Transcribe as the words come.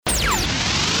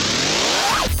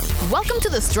Welcome to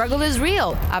The Struggle is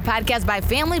Real, a podcast by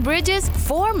Family Bridges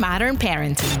for modern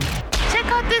parenting. Check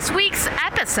out this week's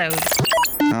episode.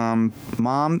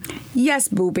 Mom? Yes,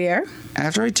 Boo Bear?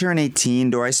 After I turn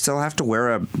 18, do I still have to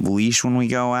wear a leash when we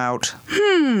go out?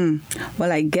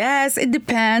 Well, I guess it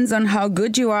depends on how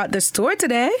good you are at the store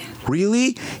today.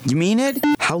 Really? You mean it?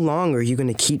 How long are you going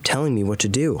to keep telling me what to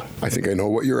do? I think I know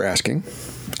what you're asking,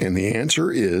 and the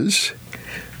answer is,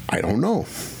 I don't know.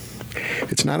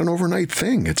 It's not an overnight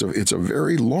thing. It's a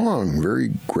very long,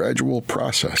 very gradual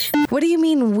process. What do you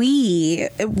mean we?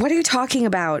 What are you talking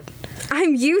about?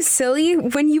 I'm you, silly,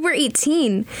 when you were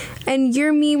 18. And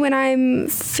you're me when I'm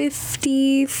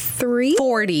 53?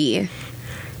 40.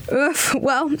 Ugh,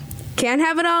 well, can't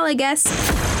have it all, I guess.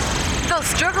 The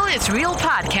Struggle is Real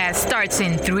podcast starts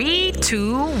in 3,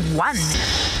 2, 1.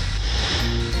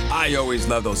 I always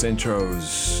love those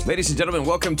intros. Ladies and gentlemen,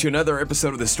 welcome to another episode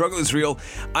of The Struggle is Real.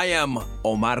 I am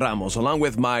Omar Ramos, along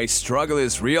with my Struggle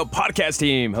is Real podcast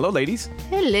team. Hello, ladies.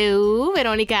 Hello,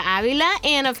 Veronica Avila,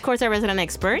 and of course our resident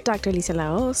expert, Dr. Alicia La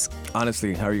Hoz.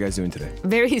 Honestly, how are you guys doing today?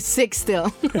 very sick still.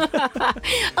 A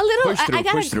little, I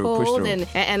got a cold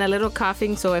and a little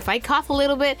coughing, so if I cough a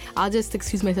little bit, I'll just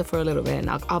excuse myself for a little bit and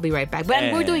I'll be right back.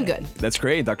 But we're doing good. That's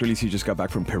great. Dr. Alicia just got back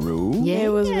from Peru. Yeah, it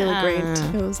was really great.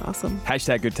 It was awesome.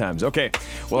 Hashtag good times. Okay.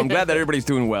 Well, I'm glad that everybody's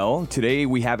doing well. Today,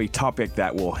 we have a topic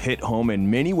that will hit home in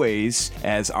many ways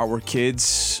as our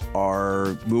kids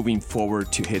are moving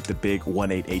forward to hit the big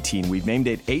 1-8-18. We've named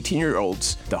it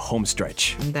 18-year-olds, the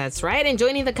Homestretch. That's right. And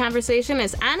joining the conversation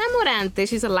is Ana Morante.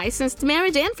 She's a licensed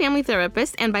marriage and family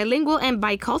therapist and bilingual and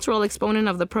bicultural exponent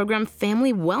of the program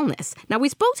Family Wellness. Now, we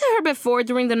spoke to her before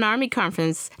during the NARMI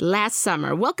conference last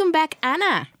summer. Welcome back,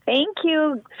 Ana. Thank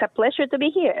you. It's a pleasure to be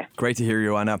here. Great to hear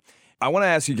you, Ana. I want to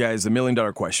ask you guys the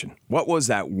 $1,000,000 question. What was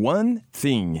that one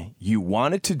thing you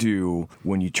wanted to do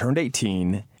when you turned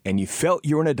 18 and you felt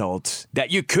you were an adult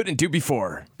that you couldn't do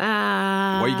before? What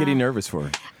are you getting nervous for?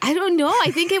 I don't know.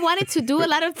 I think I wanted to do a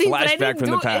lot of things, but I Flashback didn't from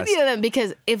do the past. any of them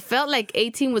because it felt like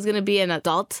 18 was going to be an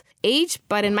adult age,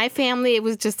 but in my family, it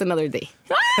was just another day.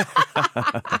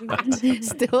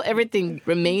 Still, everything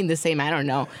remained the same. I don't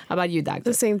know. How about you, Doctor?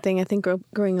 The same thing. I think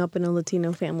growing up in a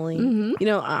Latino family, you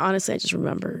know, honestly, I just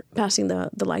remember passing the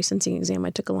licensing exam.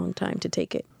 I took a long time to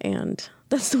take it. And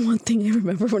that's the one thing I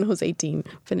remember when I was 18,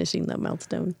 finishing that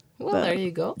milestone. Well, there you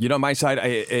go. You know, on my side,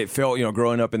 it felt,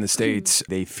 growing up in the States,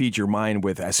 they feed your mind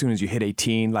with as soon as you hit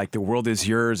 18, like the world is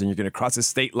yours and you're going to cross the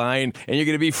state line and you're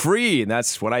going to be free. And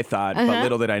that's what I thought. But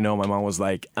little did I know, my mom was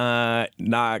like,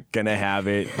 not going to have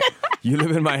it. You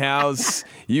live in my house.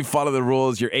 You follow the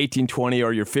rules. You're 18, 20,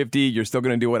 or you're 50. You're still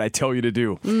going to do what I tell you to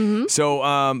do. So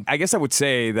I guess I would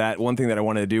say that one thing that I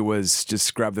wanted to do was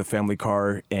just grab the family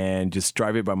car and just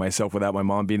drive it by myself without my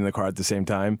mom being in the car at the same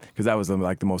time. Because that was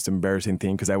like the most embarrassing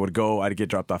thing. Because I'd get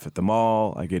dropped off at the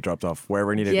mall. I'd get dropped off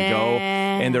wherever I needed to go.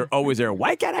 And they're always there.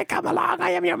 Why can't I come along? I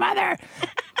am your mother.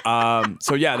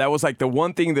 So yeah, that was like the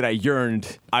one thing that I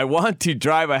yearned. I want to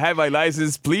drive. I have my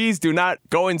license. Please do not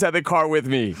go inside the car with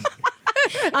me.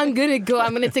 I'm going to go.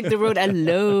 I'm going to take the road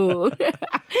alone.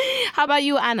 How about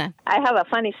you, Ana? I have a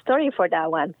funny story for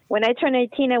that one. When I turned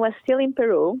 18, I was still in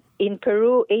Peru. In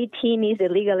Peru, 18 is the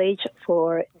legal age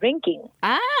for drinking.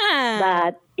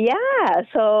 But yeah,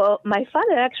 so my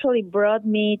father actually brought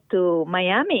me to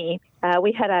Miami.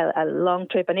 We had a long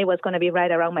trip, and it was going to be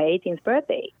right around my 18th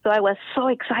birthday. So I was so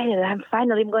excited. I'm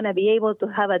finally going to be able to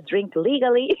have a drink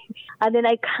legally. And then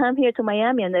I come here to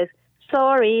Miami, and there's,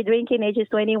 sorry, drinking age is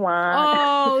 21.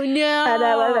 Oh, no. And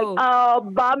I was like, oh,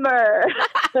 bummer.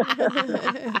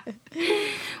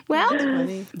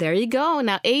 Well, there you go.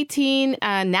 Now, 18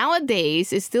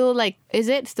 nowadays is still is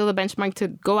it still the benchmark to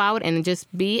go out and just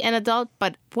be an adult?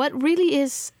 But what really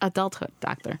is adulthood,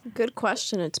 Doctor? Good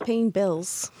question. It's paying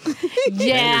bills.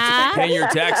 Yeah. Paying your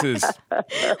taxes.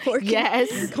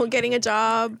 Yes. Getting a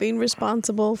job, being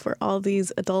responsible for all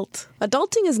these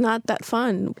Adulting is not that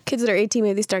fun. Kids that are 18,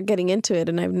 maybe they start getting into it.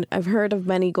 And I've heard of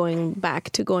many going back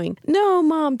to no,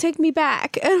 Mom, take me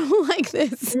back. I don't like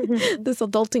this. This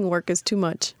adulting work is too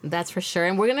much. That's for sure.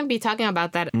 And we're going to be talking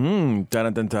about that. Dun,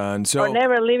 dun, dun, dun. So, or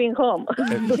never leaving home.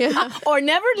 Or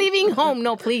never leaving home.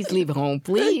 No, please leave home.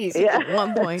 Please. Yeah. At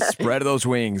one point. Spread those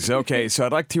wings. Okay, so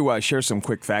I'd like to share some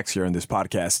quick facts here in this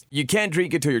podcast. You can't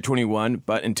drink until you're 21,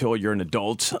 but until you're an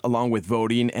adult, along with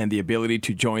voting and the ability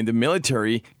to join the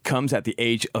military, comes at the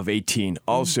age of 18.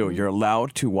 Also, you're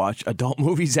allowed to watch adult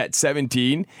movies at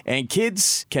 17, and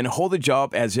kids can hold a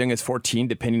job as young as 14,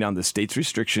 depending on the state's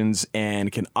restrictions,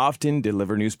 and can often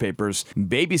deliver newspapers,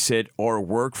 babysit, or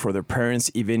work for their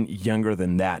parents even younger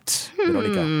than that.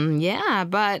 Veronica. Yeah,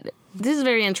 but This is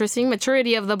very interesting.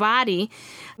 Maturity of the body.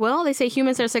 Well, they say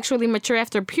humans are sexually mature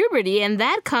after puberty, and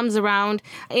that comes around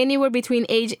anywhere between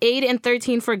age 8 and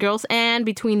 13 for girls and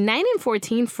between 9 and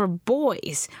 14 for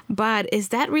boys. But is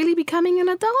that really becoming an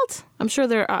adult? I'm sure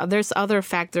there's other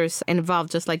factors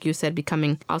involved, just like you said,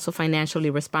 becoming also financially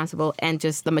responsible and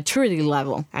just the maturity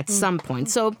level at some point.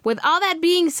 So with all that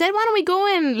being said, why don't we go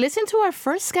and listen to our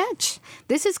first sketch?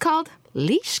 This is called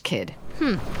Leash Kid.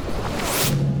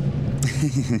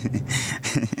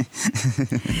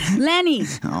 Lenny,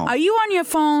 are you on your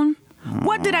phone?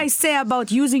 What did I say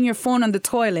about using your phone on the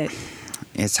toilet?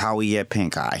 It's how we get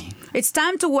pink eye. It's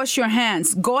time to wash your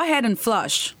hands. Go ahead and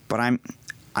flush. But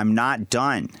I'm not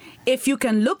done. If you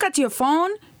can look at your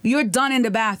phone, you're done in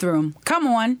the bathroom. Come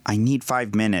on. I need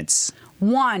 5 minutes.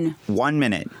 1. 1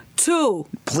 minute. 2.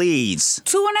 Please.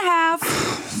 2.5.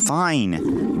 Fine.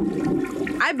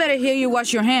 I better hear you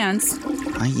wash your hands.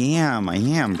 I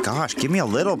am. Gosh, give me a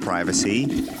little privacy.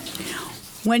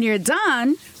 When you're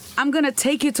done, I'm going to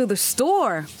take you to the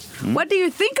store. What do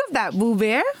you think of that, Boo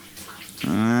Bear?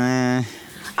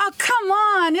 Oh, come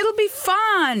on. It'll be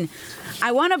fun.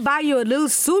 I want to buy you a little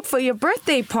suit for your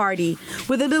birthday party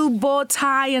with a little bow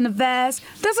tie and a vest.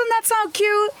 Doesn't that sound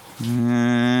cute?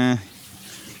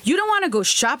 You don't want to go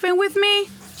shopping with me?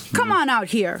 Come on out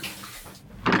here.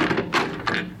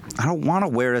 I don't want to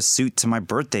wear a suit to my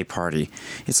birthday party.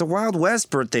 It's a Wild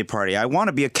West birthday party. I want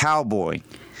to be a cowboy.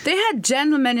 They had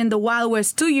gentlemen in the Wild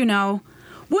West too, you know.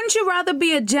 Wouldn't you rather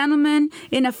be a gentleman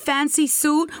in a fancy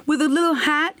suit with a little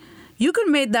hat? You could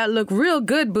make that look real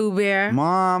good, Boo Bear.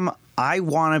 Mom, I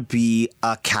want to be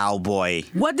a cowboy.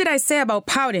 What did I say about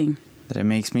pouting? That it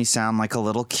makes me sound like a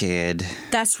little kid.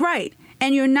 That's right.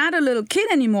 And you're not a little kid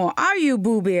anymore, are you,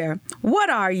 Boo Bear? What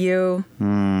are you?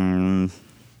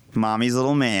 Mommy's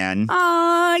little man.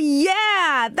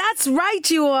 Yeah, that's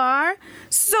right you are.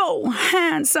 So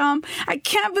handsome. I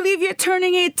can't believe you're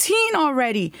turning 18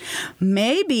 already.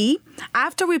 Maybe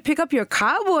after we pick up your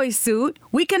cowboy suit,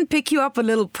 we can pick you up a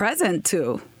little present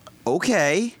too.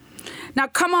 Okay. Now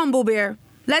come on, Boo Bear.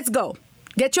 Let's go.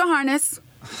 Get your harness.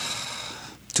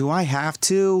 Do I have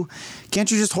to? Can't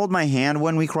you just hold my hand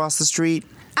when we cross the street?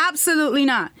 Absolutely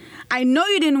not. I know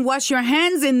you didn't wash your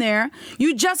hands in there.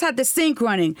 You just had the sink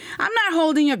running. I'm not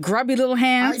holding your grubby little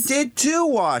hands. I did too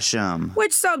wash them.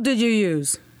 Which soap did you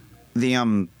use?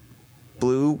 The,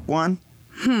 blue one?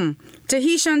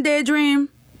 Tahitian Daydream?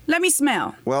 Let me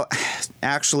smell. Well,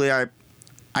 actually, I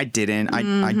didn't.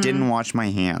 I didn't wash my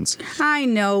hands. I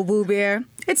know, Boo Bear.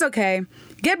 It's okay.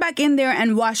 Get back in there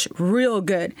and wash real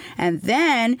good. And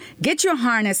then get your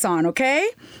harness on, okay?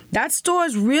 That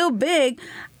store's real big.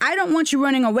 I don't want you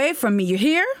running away from me, you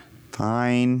hear?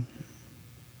 Fine.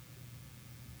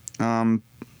 Mom?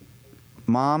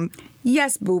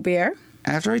 Yes, Boo Bear?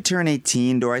 After I turn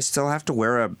 18, do I still have to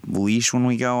wear a leash when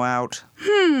we go out?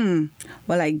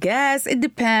 Well, I guess it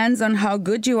depends on how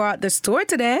good you are at the store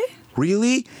today.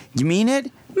 Really? You mean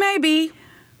it? Maybe.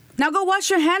 Now go wash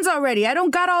your hands already. I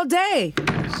don't got all day.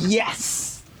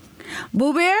 Yes!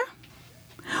 Boo Bear,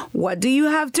 what do you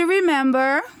have to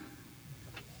remember?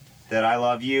 That I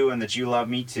love you and that you love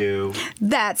me too.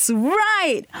 That's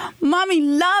right! Mommy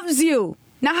loves you!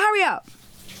 Now hurry up.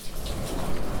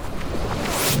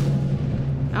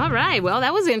 All right. Well,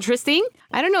 that was interesting.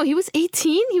 I don't know. He was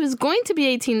 18. He was going to be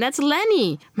 18. That's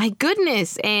Lenny. My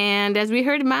goodness. And as we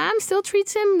heard, Mom still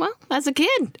treats him, well, as a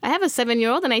kid. I have a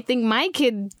 7-year-old, and I think my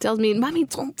kid tells me, Mommy,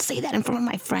 don't say that in front of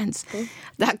my friends.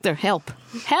 Doctor, help.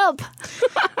 Help.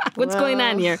 What's going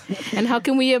on here? And how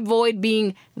can we avoid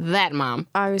being that mom?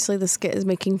 Obviously, the skit is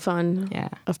making fun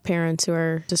of parents who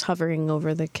are just hovering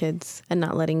over the kids and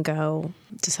not letting go,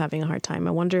 just having a hard time.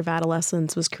 I wonder if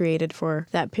adolescence was created for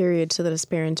that period so that as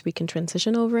parents we can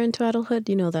transition over into adulthood.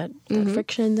 You know, that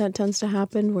friction that tends to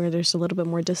happen where there's a little bit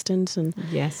more distance and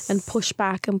push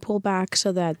back and pull back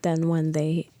so that then when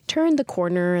they turn the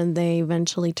corner and they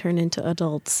eventually turn into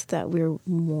adults that we're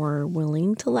more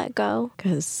willing to let go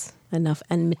because enough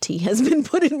enmity has been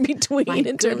put in between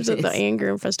in terms of the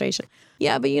anger and frustration.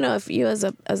 Yeah, but you know, if you as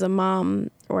a mom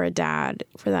or a dad,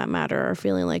 for that matter, are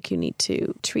feeling like you need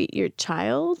to treat your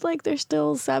child like they're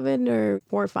still 7 or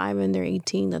 4 or 5 and they're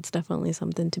 18, that's definitely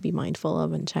something to be mindful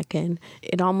of and check in.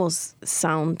 It almost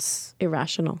sounds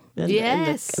irrational in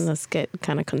the skit,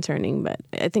 kind of concerning, but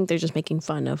I think they're just making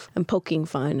fun of and poking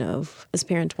fun of as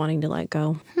parents wanting to let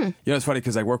go. You know, it's funny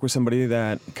because I work with somebody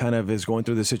that kind of is going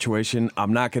through this situation.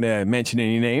 I'm not going to mention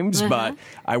any names, but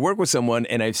I work with someone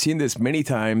and I've seen this many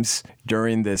times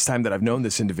during this time that I've known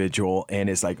this individual, and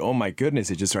it's like, oh my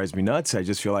goodness, it just drives me nuts. I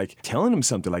just feel like telling him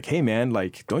something like, hey man,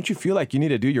 like, don't you feel like you need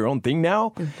to do your own thing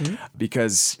now?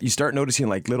 Because you start noticing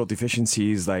like little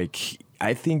deficiencies, like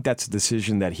I think that's a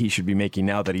decision that he should be making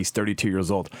now that he's 32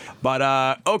 years old.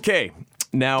 But, okay.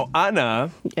 Now, Ana,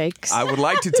 Yikes. I would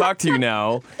like to talk to you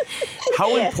now.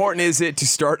 How important is it to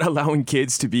start allowing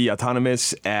kids to be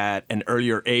autonomous at an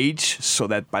earlier age so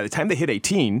that by the time they hit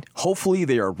 18, hopefully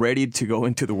they are ready to go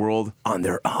into the world on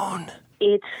their own?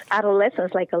 It's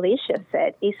adolescence, like Alicia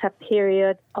said, is a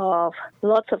period of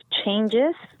lots of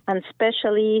changes, and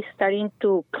especially starting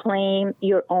to claim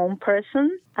your own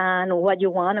person and what you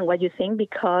want and what you think,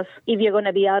 because if you're going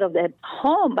to be out of the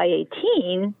home by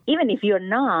 18, even if you're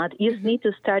not, you need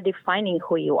to start defining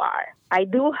who you are. I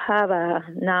do have a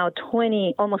now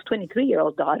almost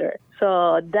 23-year-old daughter.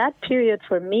 So that period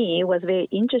for me was very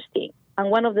interesting.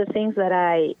 And one of the things that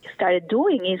I started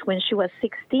doing is when she was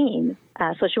 16,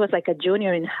 so she was like a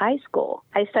junior in high school,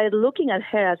 I started looking at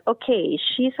her as, okay,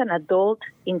 she's an adult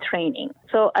in training.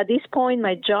 So at this point,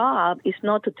 my job is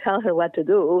not to tell her what to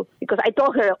do, because I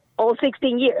told her all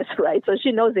 16 years, right? So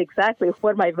she knows exactly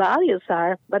what my values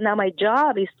are. But now my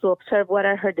job is to observe what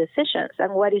are her decisions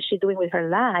and what is she doing with her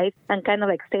life, and kind of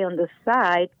like stay on the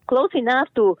side, close enough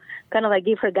to kind of like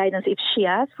give her guidance if she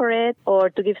asks for it, or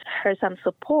to give her some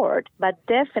support, but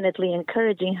definitely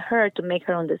encouraging her to make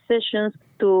her own decisions,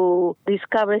 to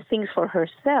discover things for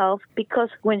herself, because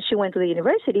when she went to the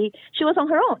university, she was on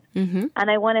her own. Mm-hmm.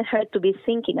 And I wanted her to be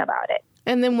thinking about it.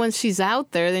 And then once she's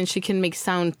out there, then she can make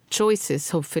sound choices,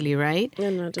 hopefully, right?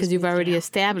 Because you've already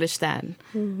established that.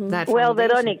 Mm-hmm. Well,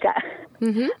 Veronica,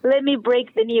 let me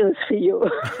break the news for you.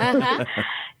 Uh-huh.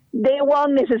 They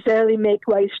won't necessarily make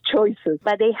wise choices,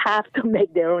 but they have to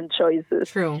make their own choices.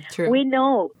 True. We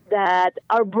know that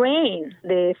our brain,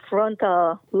 the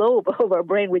frontal lobe of our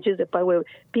brain, which is the part where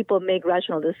people make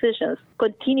rational decisions,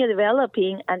 continue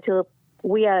developing until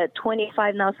we are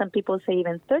 25 now. Some people say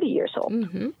even 30 years old.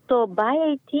 Mm-hmm. So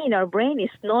by 18, our brain is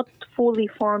not fully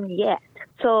formed yet.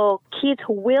 So kids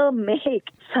will make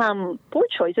some poor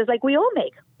choices like we all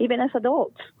make, even as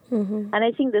adults. Mm-hmm. And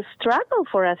I think the struggle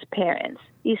for us parents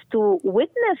is to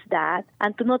witness that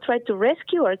and to not try to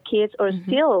rescue our kids or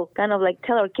still kind of like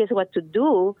tell our kids what to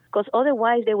do, because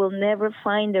otherwise they will never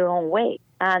find their own way.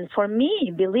 And for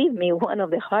me, believe me, one of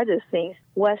the hardest things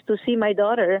was to see my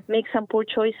daughter make some poor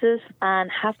choices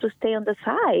and have to stay on the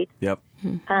side. Yep.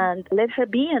 And let her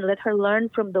be and let her learn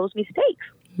from those mistakes.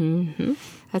 Mm-hmm.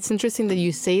 That's interesting that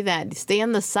you say that. Stay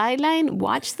on the sideline,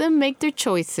 watch them make their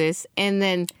choices, and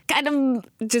then kind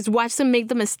of just watch them make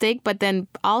the mistake, but then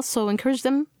also encourage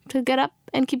them to get up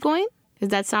and keep going. Does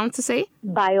that sound to say?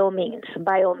 By all means.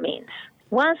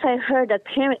 Once I heard that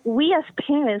we as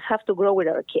parents have to grow with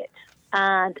our kids.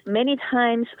 And many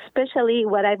times, especially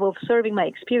what I've observed in my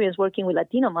experience working with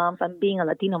Latino moms and being a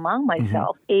Latino mom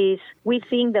myself, is we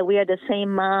think that we are the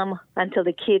same mom until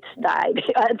the kids die,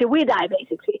 until we die,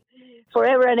 basically,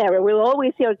 forever and ever. We'll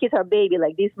always see our kids are baby,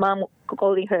 like this mom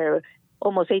calling her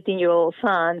almost 18-year-old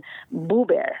son Boo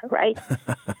Bear, right?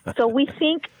 So we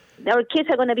think our kids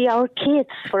are going to be our kids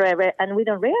forever, and we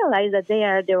don't realize that they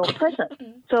are their own person.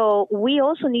 So we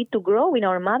also need to grow in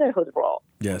our motherhood role.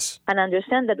 Yes. And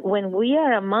understand that when we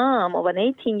are a mom of an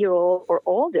 18-year-old or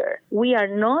older, we are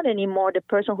not anymore the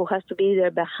person who has to be there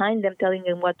behind them telling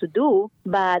them what to do,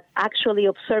 but actually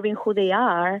observing who they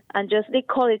are, and they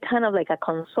call it kind of like a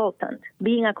consultant.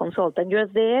 Being a consultant, you're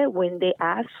there when they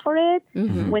ask for it,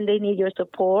 when they need your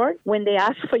support, when they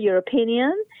ask for your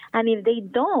opinion, and if they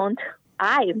don't,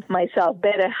 I, myself,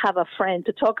 better have a friend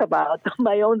to talk about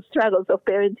my own struggles of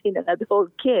parenting an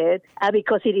adult kid,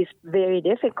 because it is very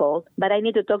difficult. But I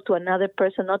need to talk to another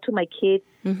person, not to my kid,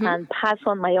 and pass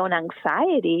on my own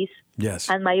anxieties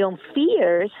and my own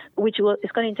fears, which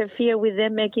is going to interfere with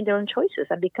them making their own choices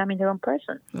and becoming their own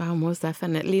person. Wow, most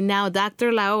definitely. Now,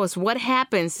 Dr. La Hoz, what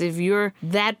happens if you're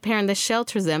that parent that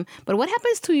shelters them? But what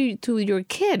happens to your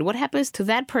kid? What happens to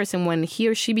that person when he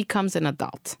or she becomes an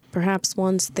adult? Perhaps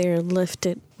once they're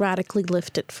radically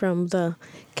lifted from the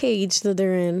cage that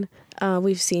they're in.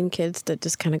 We've seen kids that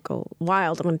just kind of go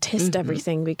wild. I'm going to test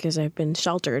everything because I've been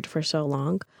sheltered for so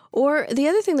long. Or the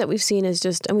other thing that we've seen is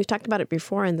and we've talked about it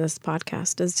before in this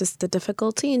podcast, is just the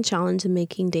difficulty and challenge in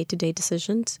making day-to-day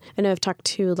decisions. I know I've talked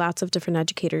to lots of different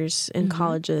educators in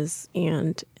colleges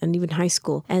and even high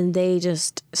school, and they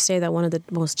just say that one of the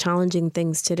most challenging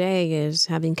things today is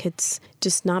having kids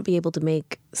just not be able to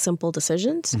make simple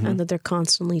decisions, and that they're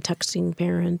constantly texting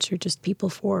parents or just people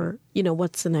for,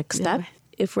 what's the next step.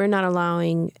 If we're not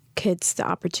allowing kids the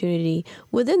opportunity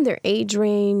within their age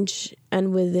range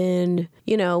and within,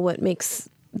 what makes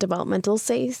developmental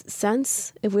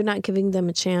sense, if we're not giving them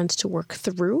a chance to work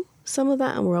through some of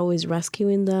that and we're always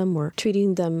rescuing them or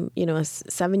treating them, as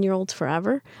 7-year-olds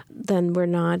forever, then we're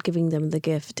not giving them the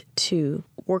gift to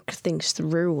work things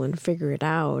through and figure it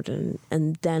out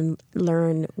and then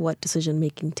learn what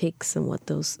decision-making takes and what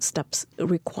those steps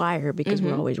require because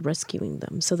we're always rescuing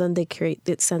them. So then they create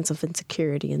that sense of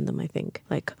insecurity in them, I think.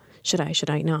 Like, should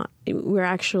I not? We're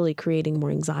actually creating more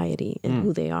anxiety in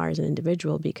who they are as an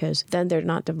individual because then they're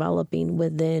not developing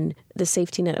within the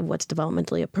safety net of what's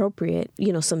developmentally appropriate,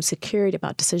 some security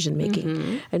about decision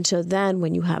making. And so then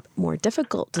when you have more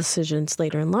difficult decisions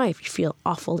later in life, you feel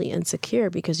awfully insecure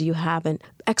because you haven't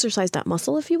exercised that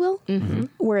muscle, if you will.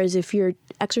 Whereas if you're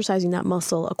exercising that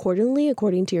muscle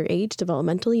according to your age,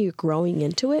 developmentally, you're growing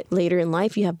into it. Later in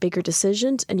life, you have bigger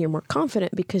decisions and you're more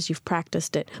confident because you've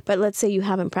practiced it. But let's say you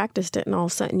haven't practiced it and all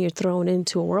of a sudden you're thrown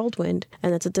into a whirlwind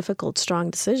and it's a difficult, strong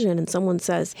decision and someone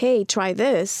says, hey, try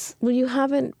this. Well, you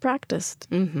haven't practiced,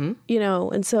 and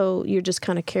so you're just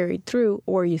kind of carried through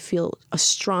or you feel a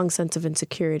strong sense of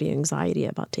insecurity and anxiety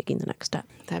about taking the next step.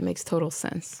 That makes total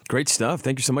sense. Great stuff.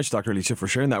 Thank you so much, Dr. Alicia, for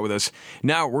sharing that with us.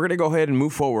 Now, we're going to go ahead and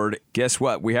move forward. Guess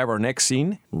what? We have our next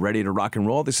scene ready to rock and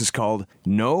roll. This is called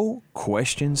No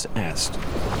Questions Asked.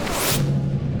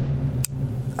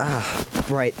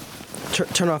 Right.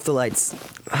 Turn off the lights.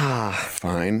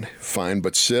 Fine,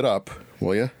 but sit up,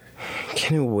 will you?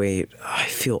 Can it wait? I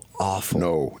feel awful.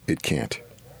 No, it can't.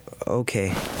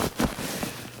 Okay.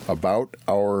 About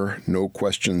our no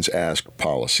questions asked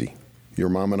policy. Your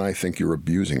mom and I think you're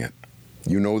abusing it.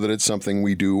 You know that it's something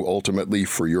we do ultimately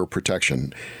for your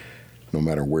protection. No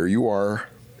matter where you are,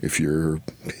 if you're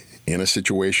in a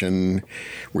situation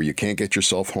where you can't get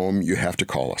yourself home, you have to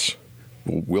call us.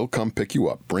 We'll come pick you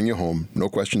up, bring you home, no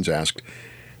questions asked.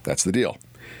 That's the deal.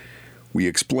 We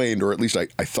explained, or at least I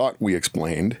thought we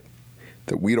explained,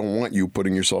 that we don't want you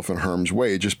putting yourself in harm's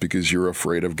way just because you're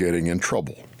afraid of getting in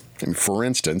trouble. I mean, for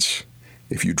instance,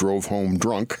 if you drove home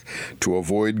drunk to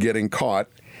avoid getting caught.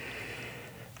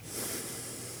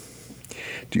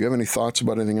 Do you have any thoughts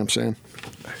about anything I'm saying?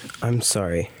 I'm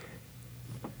sorry.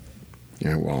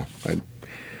 Yeah, well, I'm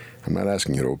not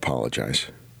asking you to apologize.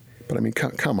 But I mean,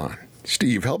 come on.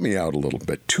 Steve, help me out a little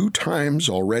bit. 2 times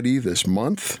already this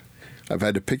month, I've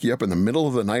had to pick you up in the middle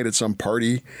of the night at some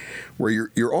party where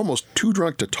you're almost too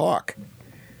drunk to talk.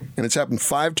 And it's happened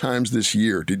 5 times this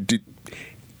year. Did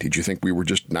you think we were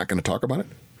just not going to talk about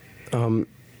it?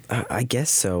 I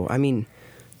guess so. I mean,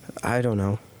 I don't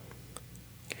know.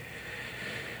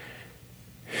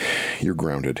 You're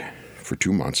grounded for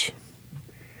 2 months.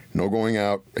 No going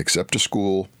out except to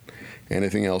school.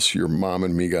 Anything else your mom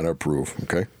and me got to approve,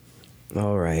 okay?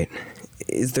 All right.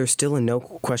 Is there still a no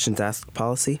questions asked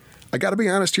policy? I got to be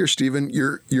honest here, Stephen.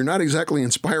 You're not exactly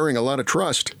inspiring a lot of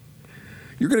trust.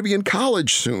 You're going to be in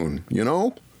college soon,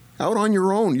 out on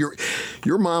your own.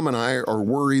 Your mom and I are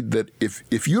worried that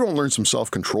if you don't learn some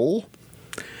self-control,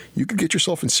 you could get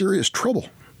yourself in serious trouble.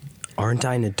 Aren't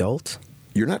I an adult?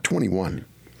 You're not 21.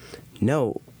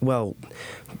 No, well,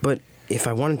 but if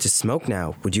I wanted to smoke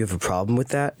now, would you have a problem with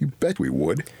that? You bet we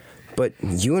would. But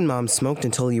you and Mom smoked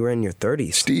until you were in your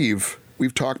 30s. Steve,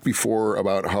 we've talked before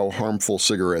about how harmful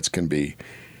cigarettes can be.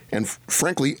 And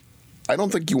frankly, I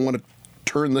don't think you want to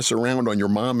turn this around on your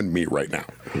mom and me right now.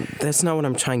 That's not what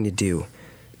I'm trying to do.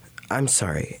 I'm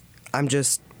sorry. I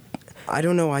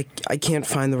don't know. I can't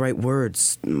find the right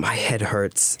words. My head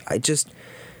hurts. I just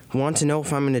want to know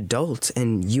if I'm an adult,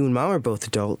 and you and Mom are both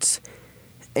adults.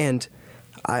 And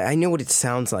I know what it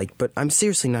sounds like, but I'm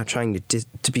seriously not trying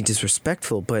to be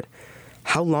disrespectful, but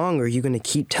how long are you going to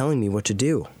keep telling me what to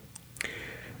do?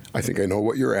 I think I know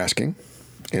what you're asking,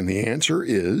 and the answer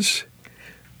is,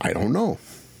 I don't know.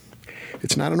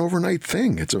 It's not an overnight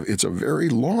thing. It's a very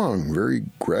long, very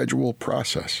gradual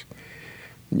process.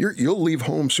 You'll leave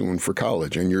home soon for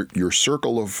college, and your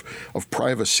circle of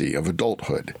privacy, of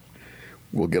adulthood,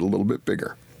 will get a little bit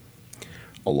bigger,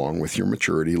 along with your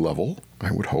maturity level,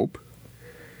 I would hope.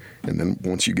 And then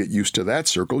once you get used to that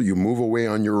circle, you move away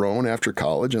on your own after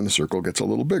college, and the circle gets a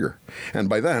little bigger. And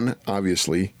by then,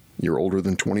 obviously, you're older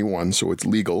than 21, so it's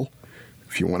legal.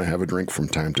 If you want to have a drink from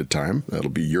time to time,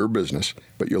 that'll be your business.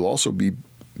 But you'll also be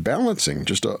balancing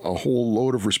just a whole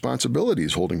load of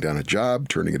responsibilities, holding down a job,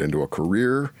 turning it into a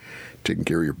career, taking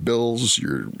care of your bills,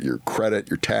 your credit,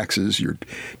 your taxes, your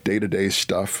day-to-day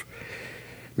stuff.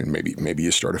 I mean, maybe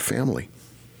you start a family.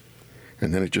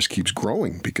 And then it just keeps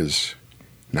growing because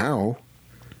now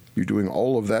you're doing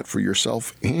all of that for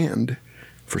yourself and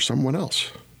for someone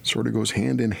else. It sort of goes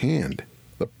hand in hand,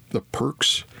 the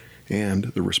perks and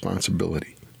the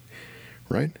responsibility,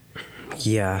 right?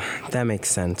 Yeah, that makes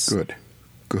sense. Good.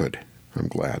 I'm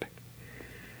glad.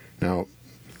 Now,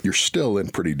 you're still in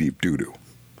pretty deep doo-doo.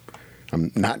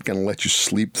 I'm not going to let you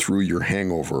sleep through your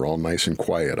hangover all nice and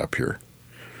quiet up here.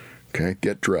 Okay?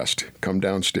 Get dressed. Come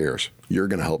downstairs. You're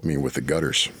going to help me with the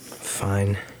gutters.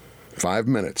 Fine. 5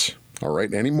 minutes. All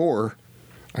right? Any more,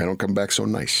 I don't come back so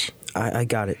nice. I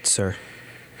got it, sir.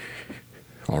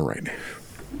 All right.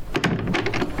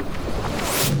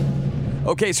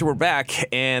 Okay, so we're back,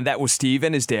 and that was Steve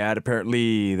and his dad.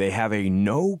 Apparently, they have a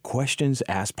no questions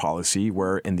asked policy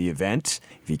where in the event,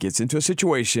 if he gets into a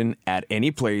situation at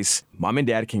any place, mom and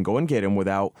dad can go and get him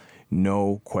without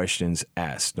no questions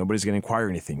asked. Nobody's going to inquire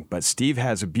anything. But Steve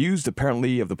has abused,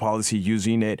 apparently, of the policy,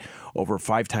 using it over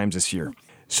 5 times this year.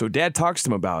 So dad talks to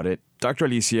him about it. Dr.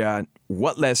 Alicia,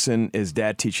 what lesson is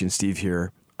dad teaching Steve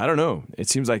here? I don't know. It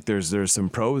seems like there's some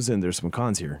pros and there's some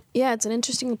cons here. Yeah, it's an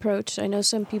interesting approach. I know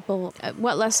some people,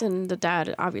 what lesson the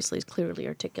dad obviously is clearly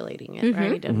articulating it,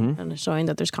 right? And showing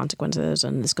that there's consequences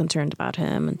and is concerned about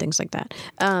him and things like that.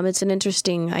 It's an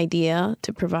interesting idea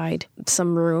to provide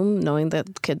some room, knowing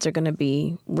that kids are going to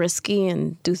be risky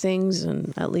and do things,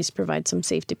 and at least provide some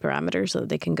safety parameters so that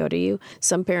they can go to you.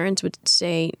 Some parents would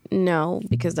say no,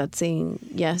 because that's saying,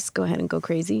 yes, go ahead and go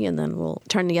crazy, and then we'll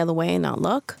turn the other way and not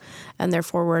look. And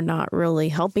therefore, we're not really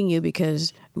helping you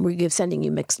because we're sending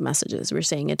you mixed messages. We're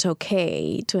saying it's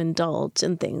okay to indulge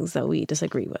in things that we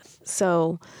disagree with.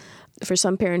 So for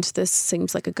some parents, this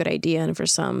seems like a good idea. And for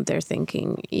some, they're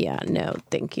thinking, yeah, no,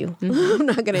 thank you. I'm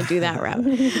not going to do that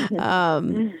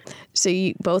route.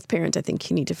 So both parents, I think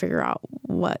you need to figure out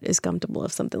what is comfortable.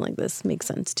 If something like this makes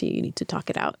sense to you, you need to talk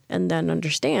it out. And then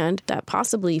understand that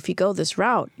possibly if you go this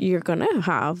route, you're going to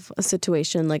have a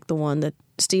situation like the one that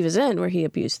Steve is in, where he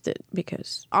abused it,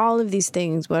 because all of these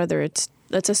things, whether it's,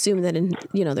 let's assume that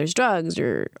there's drugs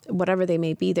or whatever they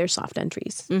may be, they're soft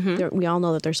entries. We all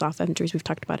know that they're soft entries. We've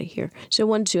talked about it here. So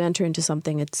once you enter into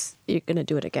something, you're going to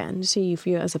do it again. So if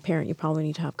you, as a parent, you probably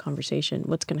need to have a conversation.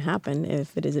 What's going to happen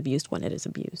if it is abused when it is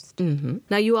abused?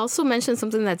 Now, you also mentioned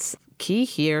something that's key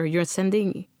here. You're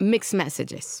sending mixed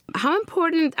messages. How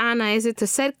important, Anna, is it to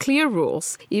set clear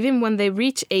rules even when they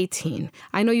reach 18?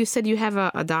 I know you said you have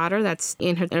a daughter that's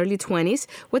in her early 20s.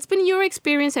 What's been your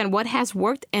experience, and what has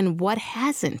worked and what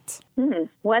hasn't?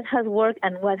 What has worked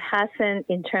and what hasn't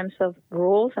in terms of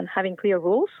rules and having clear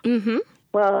rules?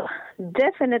 Well,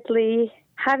 definitely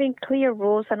having clear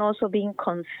rules and also being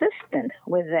consistent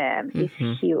with them is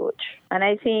huge. And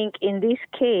I think in this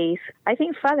case, I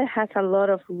think Father has a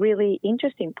lot of really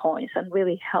interesting points and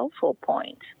really helpful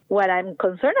points. What I'm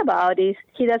concerned about is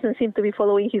he doesn't seem to be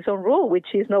following his own rule, which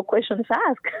is no questions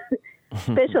asked,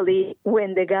 especially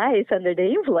when the guy is under the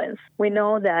influence. We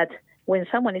know that when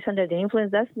someone is under the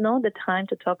influence, that's not the time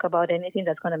to talk about anything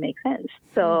that's going to make sense.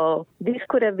 So this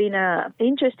could have been an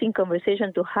interesting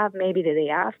conversation to have maybe the day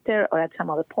after or at some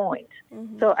other point.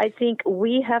 So I think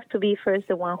we have to be first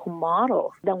the one who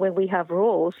model. Then when we have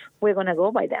rules, we're going to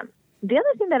go by them. The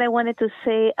other thing that I wanted to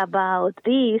say about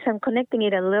this, and connecting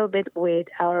it a little bit with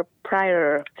our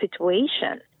prior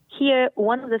situation, here,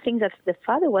 one of the things that the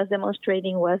father was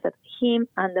demonstrating was that him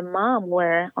and the mom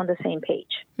were on the same page.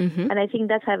 And I think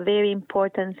that's a very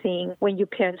important thing when you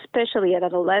parent, especially an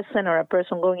adolescent or a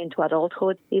person going into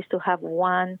adulthood, is to have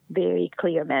one very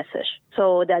clear message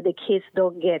so that the kids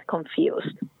don't get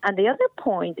confused. And the other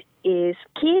point is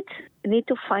kids need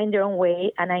to find their own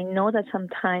way. And I know that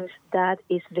sometimes that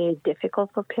is very difficult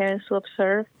for parents to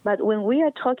observe. But when we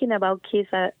are talking about kids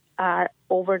that are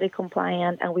overly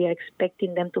compliant and we are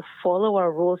expecting them to follow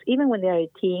our rules, even when they are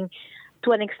 18,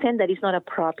 to an extent that is not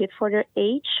appropriate for their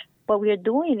age, what we are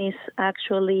doing is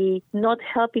actually not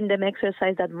helping them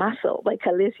exercise that muscle, like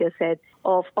Alicia said,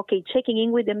 of, checking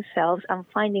in with themselves and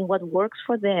finding what works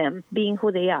for them, being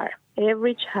who they are.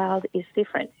 Every child is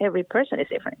different. Every person is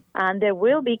different. And there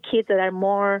will be kids that are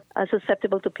more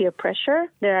susceptible to peer pressure.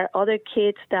 There are other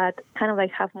kids that kind of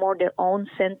like have more their own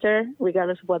center,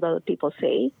 regardless of what other people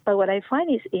say. But what I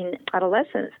find is in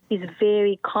adolescence, it's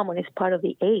very common. It's part of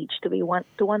the age to want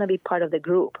to be part of the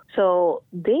group. So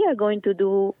they are going to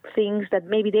do things that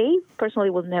maybe they personally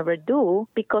will never do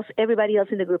because everybody else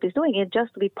in the group is doing it,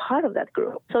 just to be part of that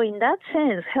group. So in that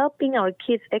sense, helping our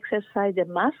kids exercise the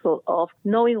muscle of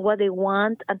knowing what they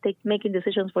want and making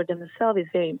decisions for themselves is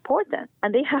very important.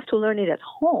 And they have to learn it at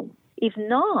home. If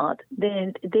not,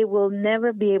 then they will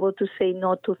never be able to say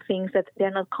no to things that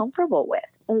they're not comfortable with.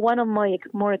 One of my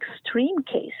more extreme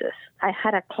cases, I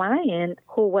had a client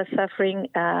who was suffering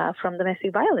from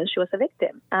domestic violence. She was a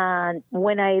victim. And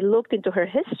when I looked into her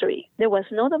history, there was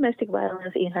no domestic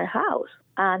violence in her house.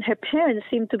 And her parents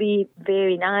seemed to be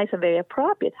very nice and very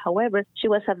appropriate. However, she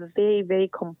was a very,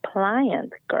 very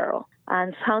compliant girl.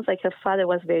 And sounds like her father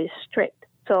was very strict.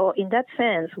 So in that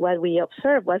sense, what we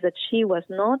observed was that she was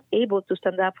not able to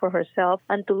stand up for herself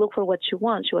and to look for what she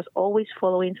wants. She was always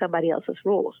following somebody else's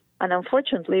rules. And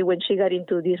unfortunately, when she got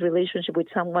into this relationship with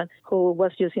someone who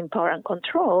was using power and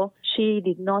control, she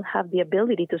did not have the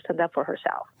ability to stand up for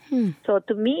herself. So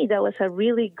to me, that was a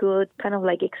really good kind of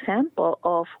like example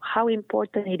of how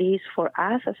important it is for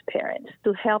us as parents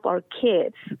to help our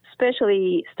kids,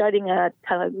 especially starting at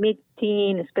kind of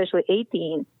mid-teen, especially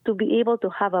 18, to be able to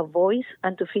have a voice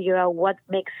and to figure out what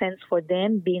makes sense for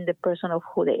them being the person of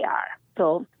who they are.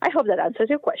 So I hope that answers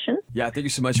your question. Yeah, thank you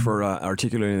so much for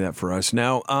articulating that for us.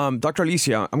 Now, Dr.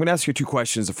 Alicia, I'm going to ask you two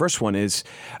questions. The first one is,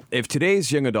 if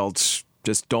today's young adults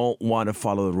just don't want to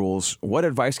follow the rules, what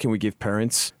advice can we give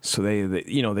parents so they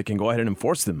can go ahead and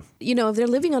enforce them? If they're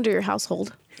living under your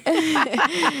household,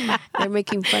 they're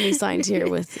making funny signs here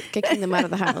with kicking them out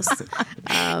of the house.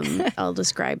 I'll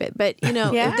describe it. But,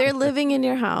 if they're living in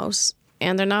your house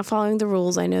and they're not following the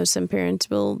rules, I know some parents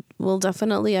will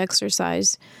definitely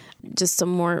exercise just some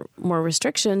more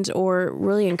restrictions, or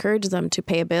really encourage them to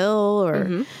pay a bill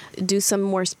or do some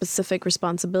more specific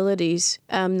responsibilities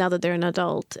now that they're an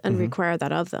adult, and require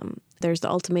that of them. There's the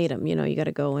ultimatum, you got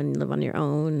to go and live on your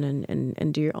own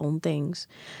and do your own things.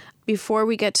 Before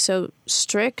we get so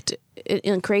strict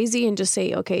and crazy and just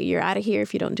say, okay, you're out of here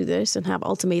if you don't do this, and have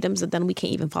ultimatums that then we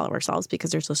can't even follow ourselves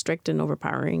because they're so strict and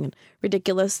overpowering and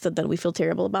ridiculous, that then we feel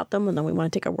terrible about them, and then we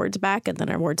want to take our words back, and then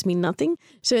our words mean nothing.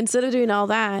 So instead of doing all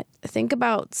that, think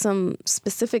about some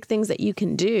specific things that you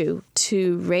can do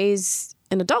to raise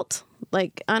an adult.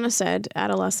 Like Anna said,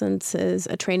 adolescence is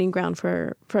a training ground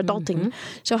for adulting.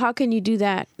 So how can you do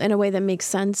that in a way that makes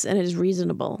sense and is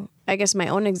reasonable? I guess my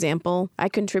own example, I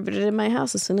contributed in my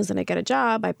house. As soon as I get a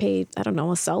job, I pay,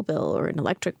 a cell bill or an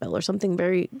electric bill or something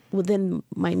very within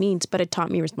my means. But it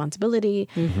taught me responsibility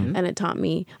and it taught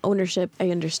me ownership. I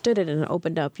understood it, and it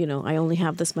opened up, I only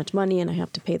have this much money and I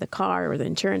have to pay the car or the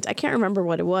insurance. I can't remember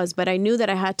what it was, but I knew that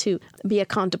I had to be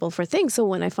accountable for things. So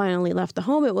when I finally left the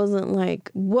home, it wasn't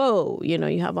like, whoa,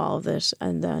 you have all of this,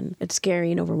 and then it's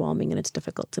scary and overwhelming and it's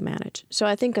difficult to manage. So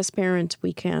I think as parents,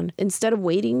 we can, instead of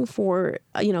waiting for,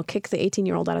 kick the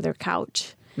 18-year-old out of their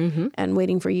couch and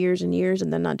waiting for years and years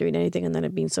and then not doing anything, and then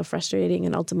it being so frustrating,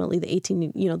 and ultimately the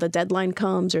 18, the deadline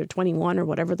comes, or 21 or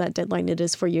whatever that deadline it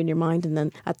is for you in your mind, and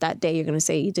then at that day you're going to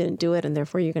say you didn't do it and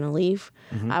therefore you're going to leave.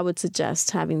 I would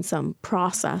suggest having some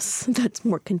process that's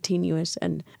more continuous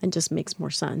and just makes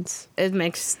more sense. It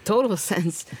makes total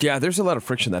sense. Yeah, there's a lot of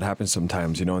friction that happens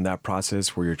sometimes, in that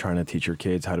process where you're trying to teach your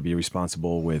kids how to be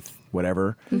responsible with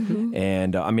whatever.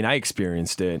 And I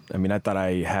experienced it. I thought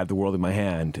I had the world in my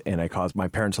hand, and I caused my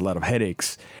parents a lot of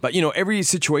headaches. But, every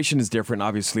situation is different,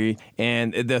 obviously.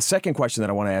 And the second question that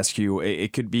I want to ask you,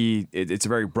 it's a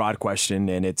very broad question,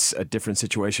 and it's a different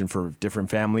situation for different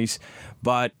families.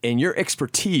 But in your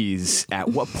expertise, at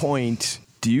what point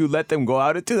do you let them go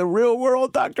out into the real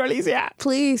world, Dr. Alicia?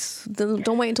 Please,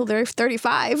 don't wait until they're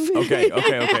 35. Okay.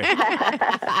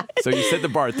 So you set the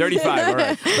bar at 35, all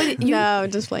right. But no,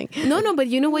 just playing. No, but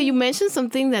you know what? You mentioned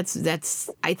something that's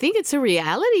I think it's a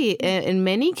reality in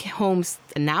many homes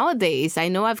nowadays. I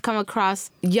know I've come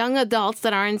across young adults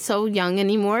that aren't so young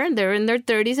anymore. They're in their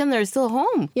 30s and they're still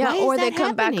home. Yeah, or they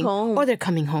come back home. Or they're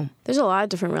coming home. There's a lot of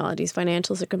different realities.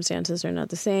 Financial circumstances are not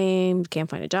the same. Can't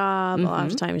find a job. A lot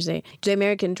of times the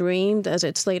American dream, as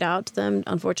it's laid out to them,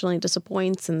 unfortunately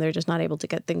disappoints, and they're just not able to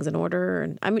get things in order.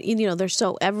 And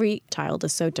every child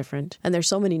is so different, and there's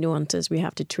so many nuances. We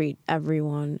have to treat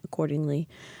everyone accordingly.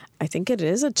 I think it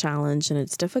is a challenge, and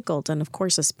it's difficult. And of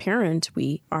course, as parents,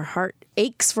 our heart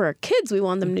aches for our kids. We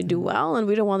want them to do well, and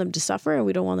we don't want them to suffer, and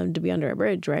we don't want them to be under a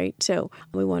bridge, right? So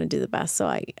we want to do the best. So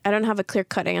I don't have a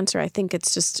clear-cut answer. I think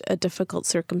it's just a difficult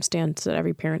circumstance that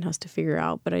every parent has to figure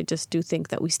out. But I just do think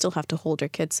that we still have to hold our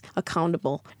kids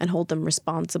accountable and hold them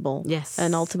responsible. Yes.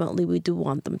 And ultimately, we do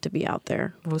want them to be out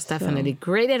there. Most definitely.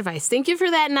 Great advice. Thank you for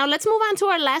that. Now let's move on to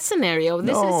our last scenario.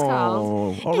 This is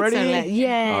called... Already?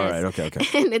 Yes. All right, okay.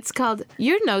 And it's called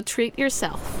You're No Treat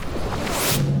Yourself.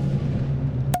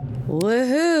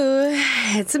 Woohoo!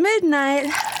 It's midnight.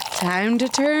 Time to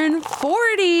turn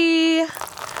 40.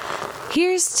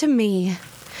 Here's to me,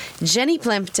 Jenny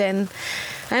Plimpton.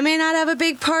 I may not have a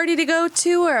big party to go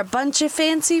to or a bunch of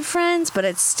fancy friends, but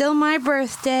it's still my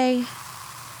birthday.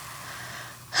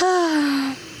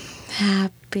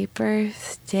 Happy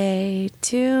birthday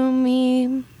to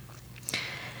me.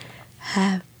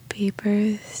 Happy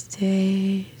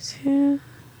birthday to...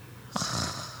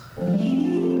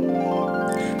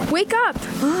 Wake up!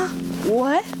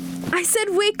 What? I said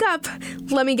wake up!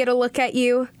 Let me get a look at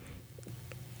you.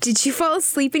 Did you fall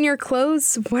asleep in your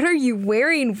clothes? What are you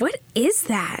wearing? What is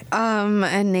that?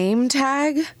 A name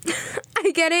tag?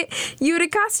 I get it. You had a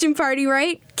costume party,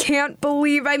 right? Can't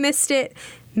believe I missed it.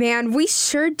 Man, we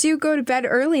sure do go to bed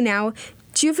early now.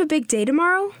 Do you have a big day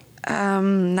tomorrow?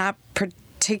 Not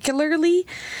particularly.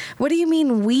 What do you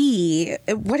mean we?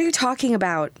 What are you talking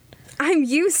about? I'm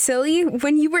you, silly,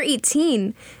 when you were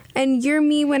 18. And you're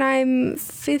me when I'm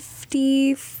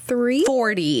 53?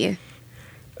 40.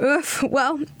 Oof,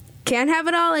 well, can't have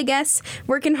it all, I guess.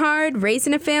 Working hard,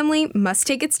 raising a family, must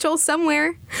take its toll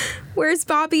somewhere. Where's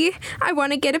Bobby? I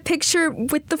want to get a picture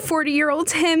with the 40-year-old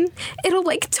him. It'll,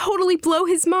 totally blow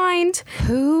his mind.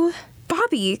 Who?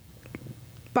 Bobby.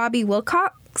 Bobby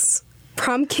Wilcox.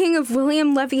 Prom king of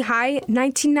William Levy High,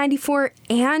 1994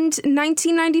 and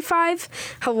 1995.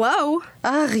 Hello?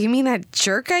 Ugh, you mean that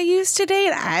jerk I used to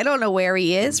date? I don't know where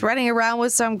he is. Running around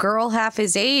with some girl half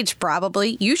his age,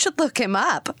 probably. You should look him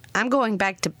up. I'm going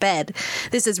back to bed.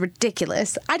 This is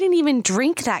ridiculous. I didn't even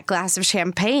drink that glass of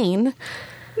champagne.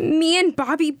 Me and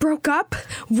Bobby broke up.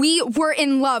 We were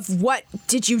in love. What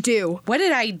did you do? What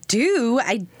did I do?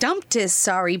 I dumped his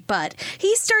sorry butt.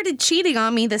 He started cheating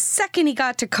on me the second he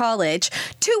got to college.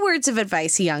 2 words of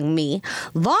advice, young me.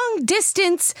 Long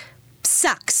distance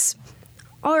sucks.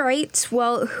 All right,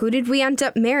 well, who did we end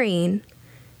up marrying?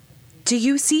 Do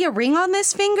you see a ring on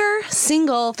this finger?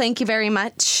 Single, thank you very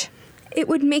much. It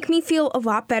would make me feel a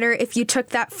lot better if you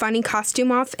took that funny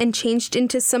costume off and changed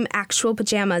into some actual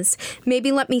pajamas.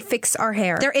 Maybe let me fix our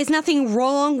hair. There is nothing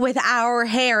wrong with our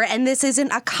hair, and this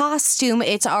isn't a costume,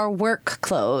 it's our work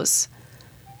clothes.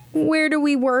 Where do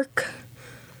we work?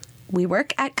 We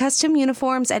work at Custom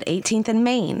Uniforms at 18th and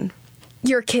Main.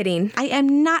 You're kidding. I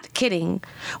am not kidding.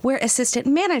 We're assistant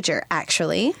manager,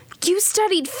 actually. You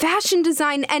studied fashion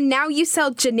design and now you sell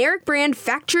generic brand,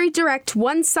 factory direct,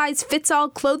 one-size-fits-all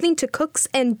clothing to cooks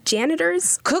and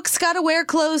janitors? Cooks gotta wear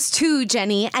clothes too,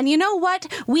 Jenny. And you know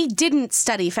what? We didn't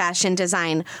study fashion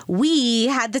design. We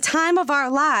had the time of our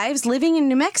lives living in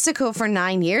New Mexico for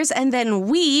 9 years, and then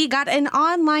we got an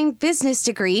online business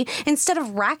degree instead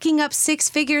of racking up 6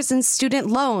 figures in student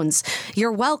loans.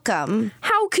 You're welcome.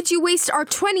 How could you waste our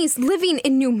 20s living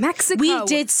in New Mexico? We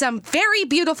did some very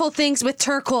beautiful things with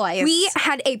turquoise. We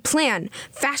had a plan.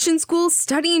 Fashion school,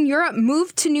 study in Europe,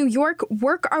 move to New York,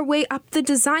 work our way up the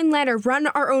design ladder, run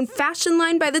our own fashion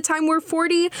line by the time we're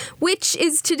 40, which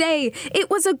is today. It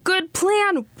was a good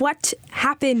plan. What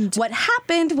happened? What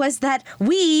happened was that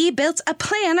we built a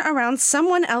plan around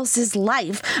someone else's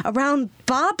life, around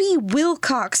Bobby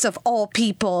Wilcox of all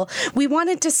people. We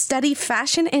wanted to study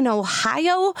fashion in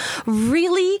Ohio.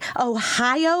 Really?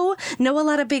 Ohio? Know a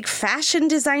lot of big fashion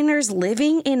designers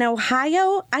living in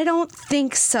Ohio? I don't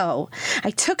think so. I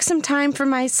took some time for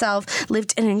myself,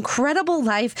 lived an incredible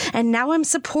life, and now I'm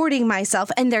supporting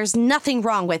myself, and there's nothing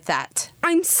wrong with that.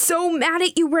 I'm so mad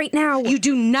at you right now. You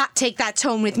do not take that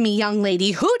tone with me, young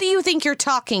lady. Who do you think you're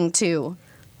talking to?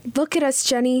 Look at us,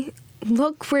 Jenny.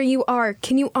 Look where you are.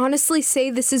 Can you honestly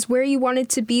say this is where you wanted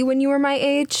to be when you were my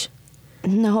age?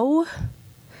 No.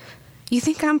 You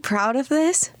think I'm proud of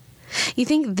this? You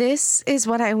think this is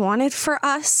what I wanted for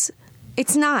us?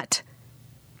 It's not.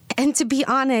 And to be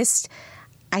honest,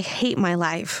 I hate my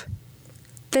life.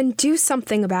 Then do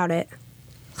something about it.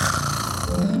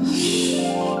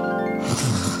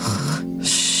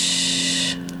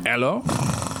 Hello?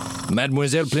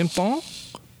 Mademoiselle Plimpton?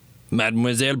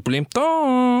 Mademoiselle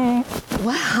Plimpton?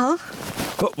 Well?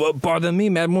 Pardon me,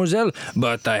 mademoiselle,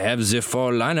 but I have the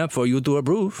full lineup for you to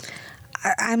approve.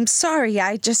 I'm sorry,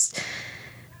 I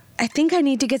think I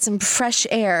need to get some fresh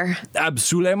air.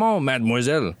 Absolument,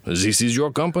 mademoiselle. This is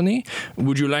your company.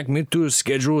 Would you like me to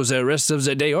schedule the rest of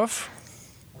the day off?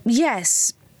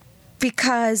 Yes,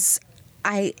 because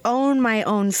I own my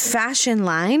own fashion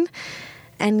line,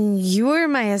 and you're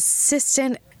my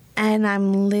assistant, and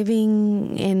I'm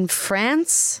living in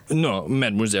France? No,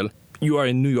 mademoiselle. You are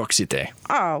in New York City.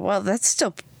 Oh, well, that's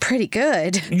still pretty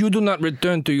good. You do not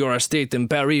return to your estate in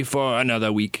Paris for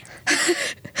another week.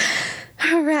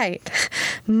 All right.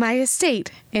 My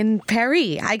estate in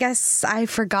Paris. I guess I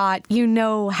forgot. You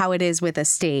know how it is with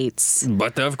estates.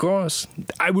 But of course.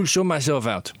 I will show myself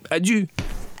out. Adieu.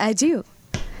 Adieu.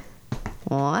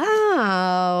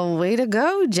 Wow. Way to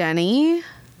go, Jenny.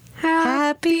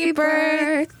 Happy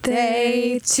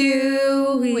birthday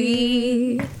to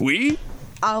we. We?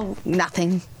 Oh,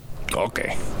 nothing.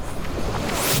 Okay.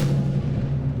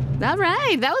 All right.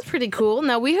 right. That was pretty cool.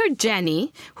 Now, we heard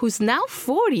Jenny, who's now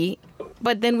 40,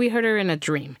 but then we heard her in a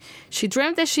dream. She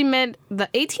dreamt that she met the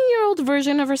 18-year-old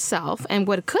version of herself and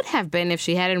what could have been if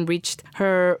she hadn't reached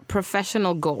her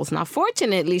professional goals. Now,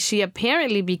 fortunately, she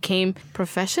apparently became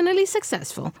professionally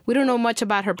successful. We don't know much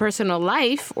about her personal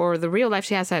life or the real life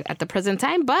she has at the present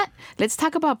time, but let's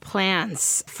talk about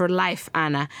plans for life,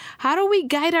 Ana. How do we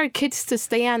guide our kids to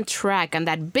stay on track on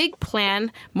that big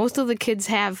plan? Most of the kids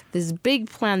have this big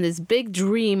plan, this big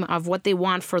dream of what they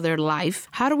want for their life.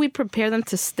 How do we prepare them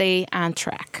to stay on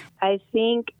track? I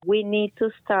think we need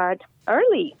to start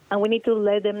early, and we need to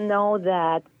let them know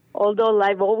that although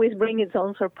life always brings its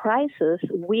own surprises,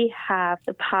 we have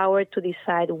the power to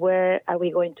decide where are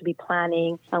we going to be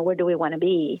planning and where do we want to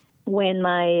be. When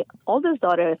my oldest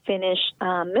daughter finished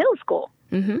middle school,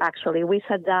 actually, we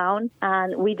sat down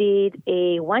and we did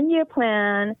a 1-year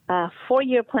plan, a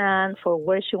 4-year plan for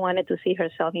where she wanted to see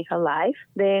herself in her life.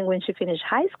 Then when she finished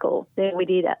high school, then we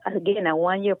did, again, a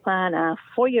 1-year plan, a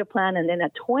 4-year plan, and then a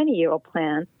 20-year-old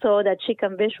plan so that she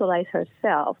can visualize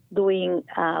herself doing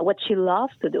what she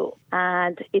loves to do.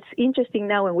 And it's interesting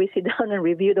now when we sit down and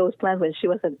review those plans when she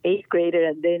was an 8th grader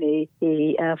and then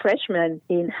a freshman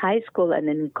in high school and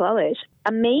in college.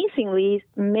 Amazingly,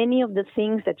 many of the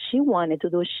things that she wanted to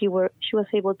do, she was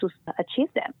able to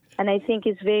achieve them. And I think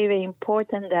it's very, very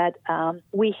important that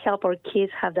we help our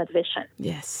kids have that vision.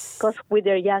 Yes. Because with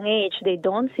their young age, they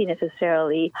don't see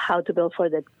necessarily how to build for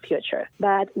the future.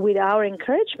 But with our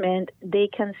encouragement, they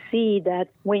can see that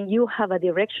when you have a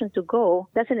direction to go,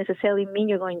 doesn't necessarily mean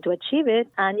you're going to achieve it,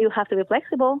 and you have to be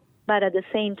flexible. But at the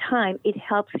same time, it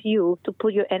helps you to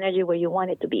put your energy where you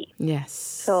want it to be. Yes.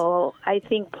 So I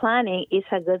think planning is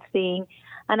a good thing.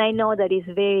 And I know that it's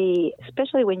very,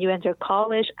 especially when you enter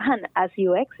college and as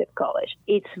you exit college,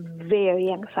 it's very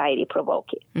anxiety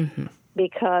provoking.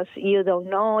 Because you don't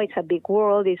know, it's a big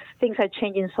world, things are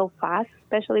changing so fast,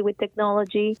 especially with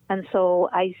technology. And so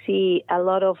I see a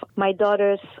lot of my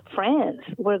daughter's friends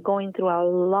were going through a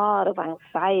lot of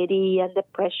anxiety and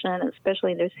depression,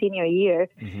 especially in their senior year.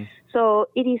 So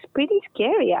it is pretty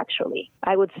scary, actually.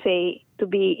 I would say to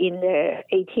be in their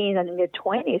 18s and in their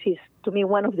 20s is, to me,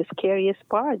 one of the scariest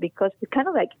parts, because it's kind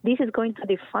of like this is going to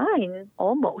define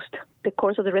almost the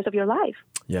course of the rest of your life.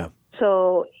 Yeah.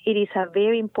 So it is a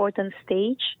very important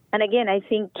stage. And again, I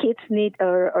think kids need,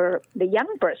 or the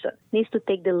young person needs to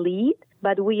take the lead,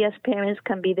 but we as parents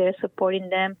can be there supporting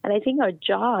them. And I think our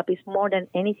job is more than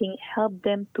anything, help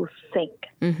them to think.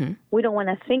 We don't want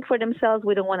to think for themselves.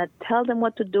 We don't want to tell them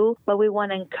what to do, but we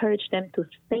want to encourage them to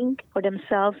think for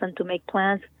themselves and to make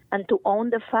plans and to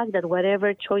own the fact that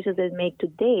whatever choices they make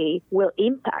today will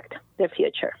impact their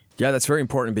future. Yeah, that's very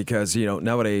important because,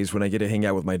 nowadays when I get to hang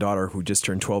out with my daughter, who just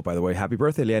turned 12, by the way, happy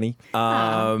birthday, Lenny.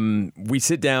 We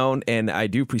sit down and I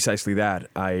do precisely that.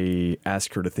 I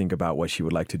ask her to think about what she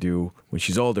would like to do when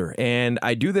she's older. And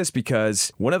I do this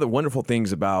because one of the wonderful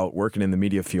things about working in the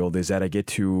media field is that I get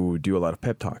to do a lot of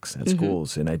pep talks at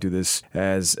schools. And I do this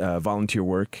as volunteer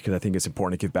work because I think it's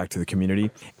important to give back to the community.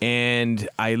 And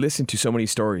I listen to so many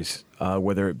stories.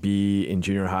 Whether it be in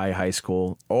junior high, high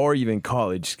school, or even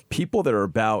college, people that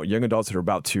are young adults that are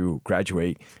about to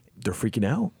graduate, they're freaking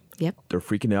out. Yep. They're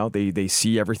freaking out. They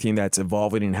see everything that's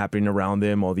evolving and happening around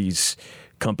them, all these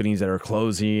companies that are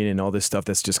closing and all this stuff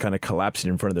that's just kind of collapsing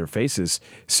in front of their faces.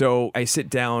 So I sit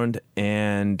down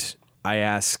and I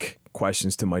ask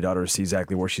questions to my daughter to see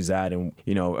exactly where she's at. And,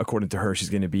 according to her, she's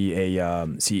going to be a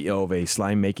CEO of a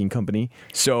slime making company.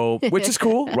 So, which is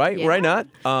cool, right? Yeah. Right not?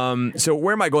 So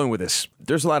where am I going with this?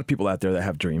 There's a lot of people out there that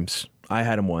have dreams. I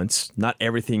had them once. Not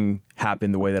everything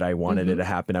happened the way that I wanted it to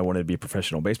happen. I wanted to be a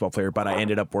professional baseball player, but I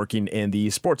ended up working in the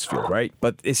sports field, right?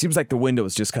 But it seems like the window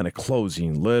is just kind of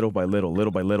closing little by little,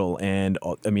 little by little. And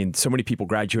so many people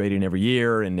graduating every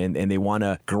year and they want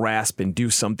to grasp and do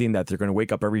something that they're going to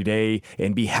wake up every day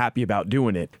and be happy about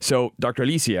doing it. So, Dr.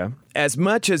 Alicia, as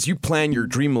much as you plan your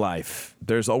dream life,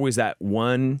 there's always that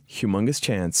one humongous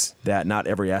chance that not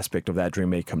every aspect of that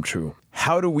dream may come true.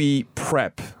 How do we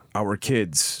prep our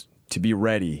kids to be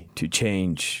ready to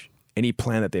change any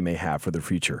plan that they may have for their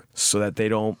future so that they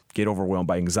don't get overwhelmed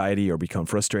by anxiety or become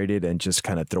frustrated and just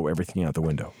kind of throw everything out the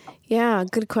window? Yeah,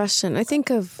 good question. I think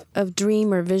of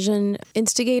dream or vision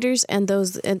instigators and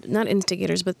those, not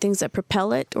instigators, but things that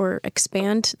propel it or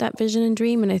expand that vision and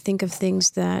dream. And I think of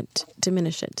things that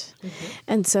diminish it.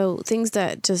 And so things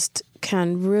that just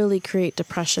can really create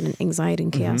depression and anxiety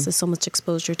and chaos. There's so much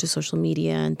exposure to social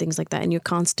media and things like that. And you're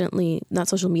constantly, not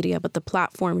social media, but the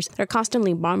platforms that are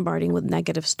constantly bombarding with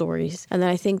negative stories. And then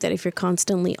I think that if you're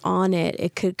constantly on it,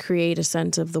 it could create a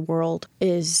sense of the world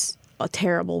is a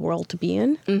terrible world to be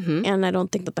in. And I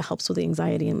don't think that helps with the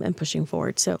anxiety and pushing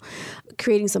forward. So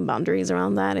creating some boundaries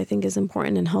around that, I think, is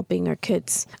important in helping our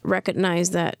kids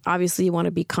recognize that obviously you want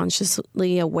to be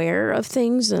consciously aware of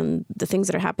things and the things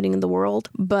that are happening in the world.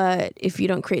 But if you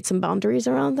don't create some boundaries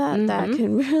around that, that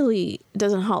can really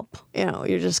doesn't help. You know,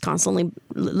 you're just constantly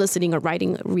listening or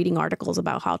reading articles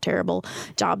about how terrible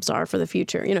jobs are for the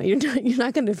future. You know, you're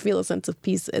not going to feel a sense of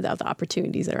peace about the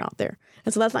opportunities that are out there.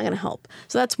 And so that's not going to help.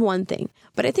 So that's one thing.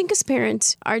 But I think as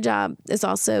parents, our job is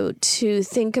also to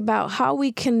think about how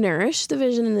we can nourish the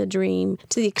vision and the dream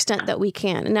to the extent that we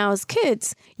can. And now as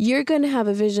kids, you're going to have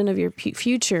a vision of your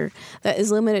future that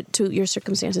is limited to your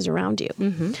circumstances around you.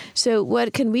 So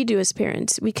what can we do as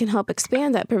parents? We can help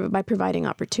expand that by providing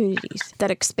opportunities that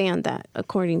expand that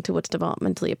according to what's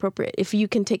developmentally appropriate. If you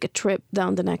can take a trip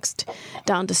down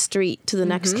the street to the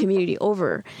next community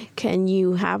over, can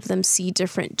you have them see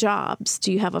different jobs?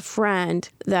 Do you have a friend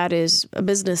that is a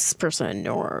business person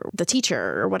or the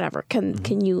teacher or whatever?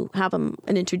 Can you have them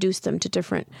and introduce them to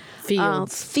different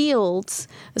fields,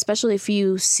 especially if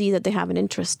you see that they have an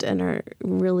interest and are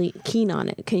really keen on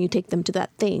it? Can you take them to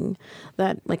that thing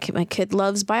that, like, my kid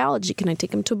loves biology? Can I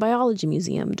take them to a biology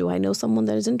museum? Do I know someone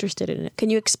that is interested in it? Can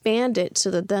you expand it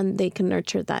so that then they can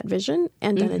nurture that vision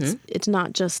and then it's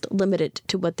not just limited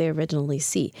to what they originally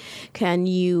see? Can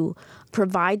you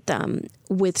provide them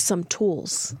with some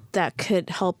tools that could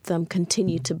help them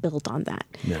continue to build on that?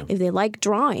 If they like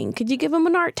drawing, could you give them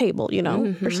an art table,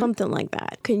 or something like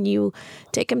that? Can you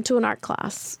take them to an art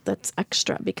class that's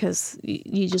extra because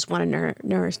you just want to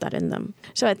nourish that in them?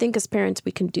 So I think as parents,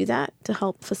 we can do that to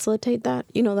help facilitate that,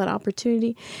 that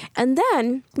opportunity. And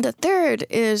then the third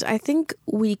is, I think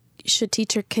we should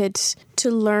teach our kids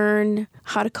to learn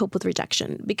how to cope with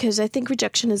rejection, because I think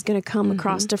rejection is going to come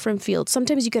across different fields.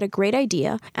 Sometimes you get a great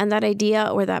idea and that idea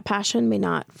or that passion may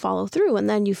not follow through, and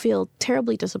then you feel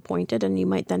terribly disappointed, and you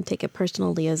might then take it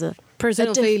personally as a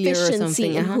personal failure or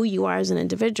something in who you are as an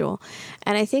individual.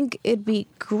 And I think it'd be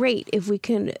great if we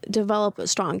can develop a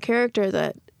strong character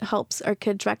that helps our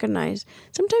kids recognize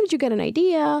sometimes you get an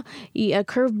idea, a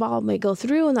curveball may go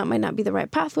through, and that might not be the right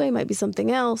pathway, might be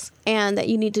something else, and that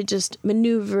you need to just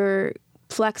maneuver,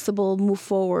 flexible, move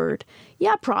forward.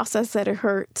 Yeah, process that it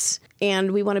hurts,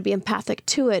 and we want to be empathic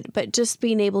to it, but just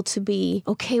being able to be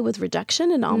okay with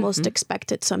rejection and almost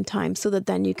expect it sometimes, so that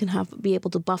then you can be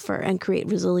able to buffer and create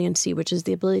resiliency, which is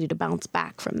the ability to bounce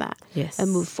back from that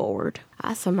and move forward.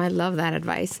 Awesome. I love that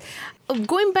advice.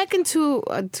 Going back into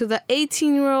to the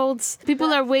 18-year-olds,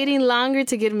 people are waiting longer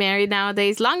to get married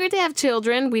nowadays, longer to have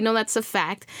children. We know that's a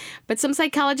fact. But some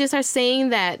psychologists are saying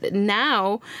that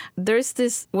now there's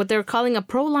this, what they're calling a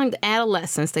prolonged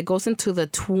adolescence that goes into the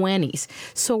 20s.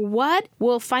 So what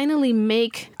will finally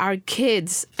make our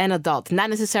kids an adult, not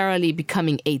necessarily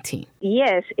becoming 18?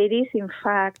 Yes, it is. In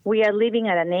fact, we are living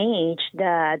at an age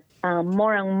that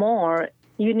more and more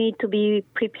you need to be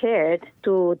prepared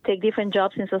to take different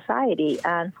jobs in society.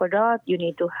 And for that, you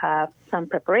need to have some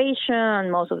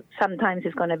preparation. Sometimes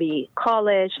it's going to be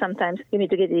college. Sometimes you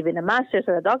need to get even a master's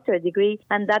or a doctorate degree.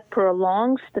 And that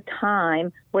prolongs the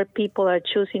time where people are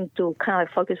choosing to kind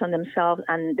of focus on themselves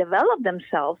and develop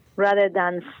themselves rather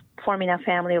than forming a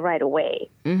family right away.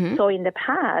 So in the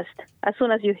past, as soon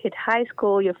as you hit high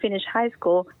school, you finish high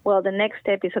school, well, the next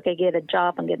step is, okay, get a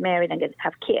job and get married and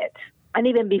have kids. And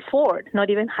even before, not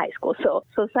even high school. So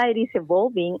society is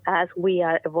evolving as we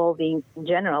are evolving in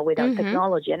general with our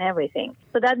technology and everything.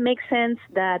 So that makes sense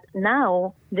that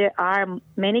now there are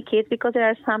many kids, because there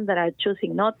are some that are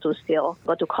choosing not to still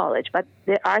go to college, but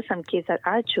there are some kids that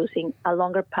are choosing a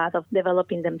longer path of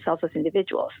developing themselves as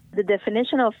individuals. The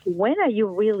definition of when are you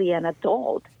really an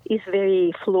adult is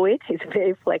very fluid, it's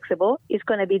very flexible. It's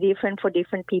going to be different for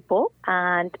different people.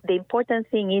 And the important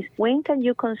thing is, when can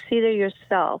you consider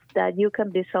yourself that you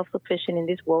can be self-sufficient in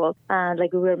this world? And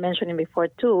like we were mentioning before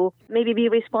too, maybe be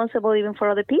responsible even for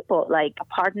other people, like a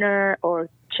partner or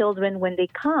children when they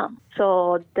come.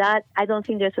 So that, I don't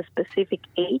think there's a specific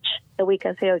age that we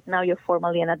can say, oh, now you're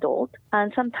formally an adult.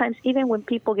 And sometimes even when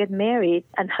people get married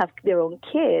and have their own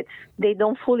kids, they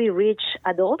don't fully reach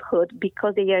adulthood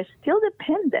because they are still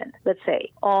dependent, let's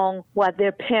say, on what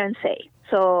their parents say.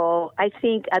 So I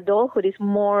think adulthood is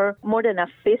more than a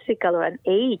physical or an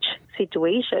age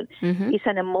situation. It's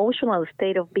an emotional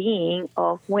state of being,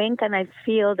 of when can I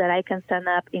feel that I can stand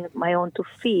up in my own 2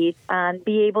 feet and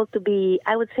be able to be,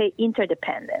 I would say,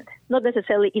 interdependent. Not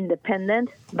necessarily independent,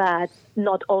 but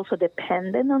not also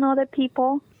dependent on other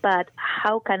people. But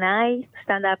how can I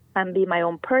stand up and be my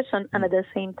own person and at the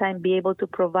same time be able to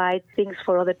provide things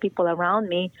for other people around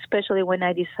me, especially when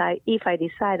I decide, if I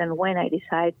decide and when I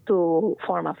decide to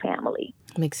form a family.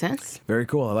 Makes sense. Very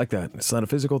cool. I like that. It's not a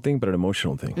physical thing, but an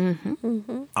emotional thing. Mm-hmm.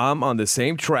 Mm-hmm. I'm on the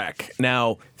same track.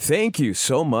 Now, thank you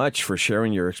so much for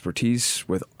sharing your expertise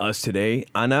with us today.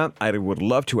 Ana, I would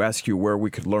love to ask you where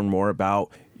we could learn more about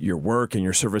your work and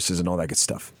your services and all that good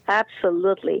stuff.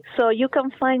 Absolutely. So you can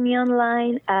find me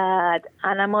online at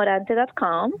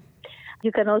anamorante.com.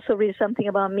 You can also read something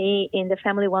about me in the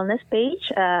Family Wellness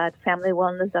page at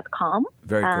familywellness.com.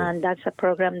 Very cool. And that's a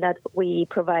program that we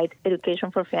provide education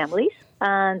for families.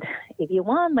 And if you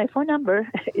want, my phone number,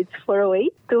 it's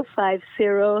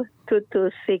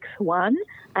 408-250-2261.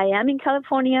 I am in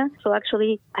California, so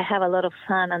actually I have a lot of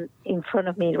sun in front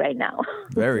of me right now.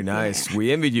 Very nice.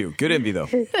 We envied you. Good envy, though.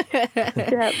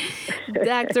 Yeah.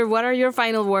 Doctor, what are your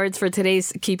final words for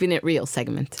today's Keeping It Real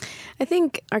segment? I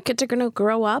think our kids are going to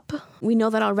grow up. We know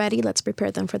that already. Let's prepare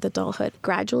them for the adulthood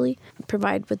gradually,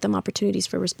 provide with them opportunities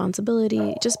for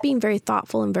responsibility, just being very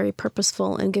thoughtful and very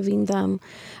purposeful and giving them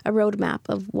a roadmap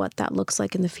of what that looks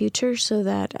like in the future so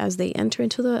that as they enter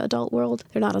into the adult world,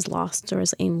 they're not as lost or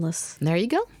as aimless. There you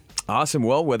go. Awesome.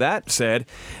 Well, with that said,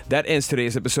 that ends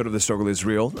today's episode of The Struggle is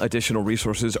Real. Additional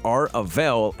resources are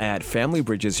available at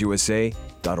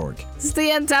familybridgesusa.org.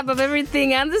 Stay on top of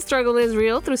everything on The Struggle is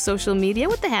Real through social media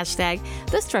with the hashtag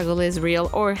The Struggle is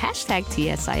Real or hashtag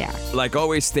TSIR. Like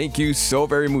always, thank you so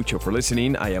very mucho for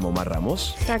listening. I am Omar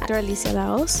Ramos. Dr. Alicia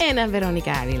La Hoz. And I'm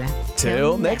Veronica Avila.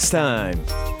 Till next time.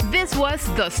 This was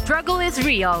The Struggle is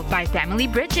Real by Family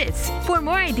Bridges. For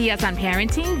more ideas on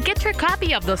parenting, get your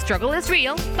copy of The Struggle is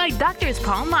Real by Drs.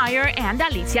 Paul Meyer and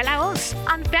Alicia La Hoz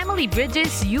on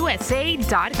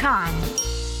familybridgesusa.com.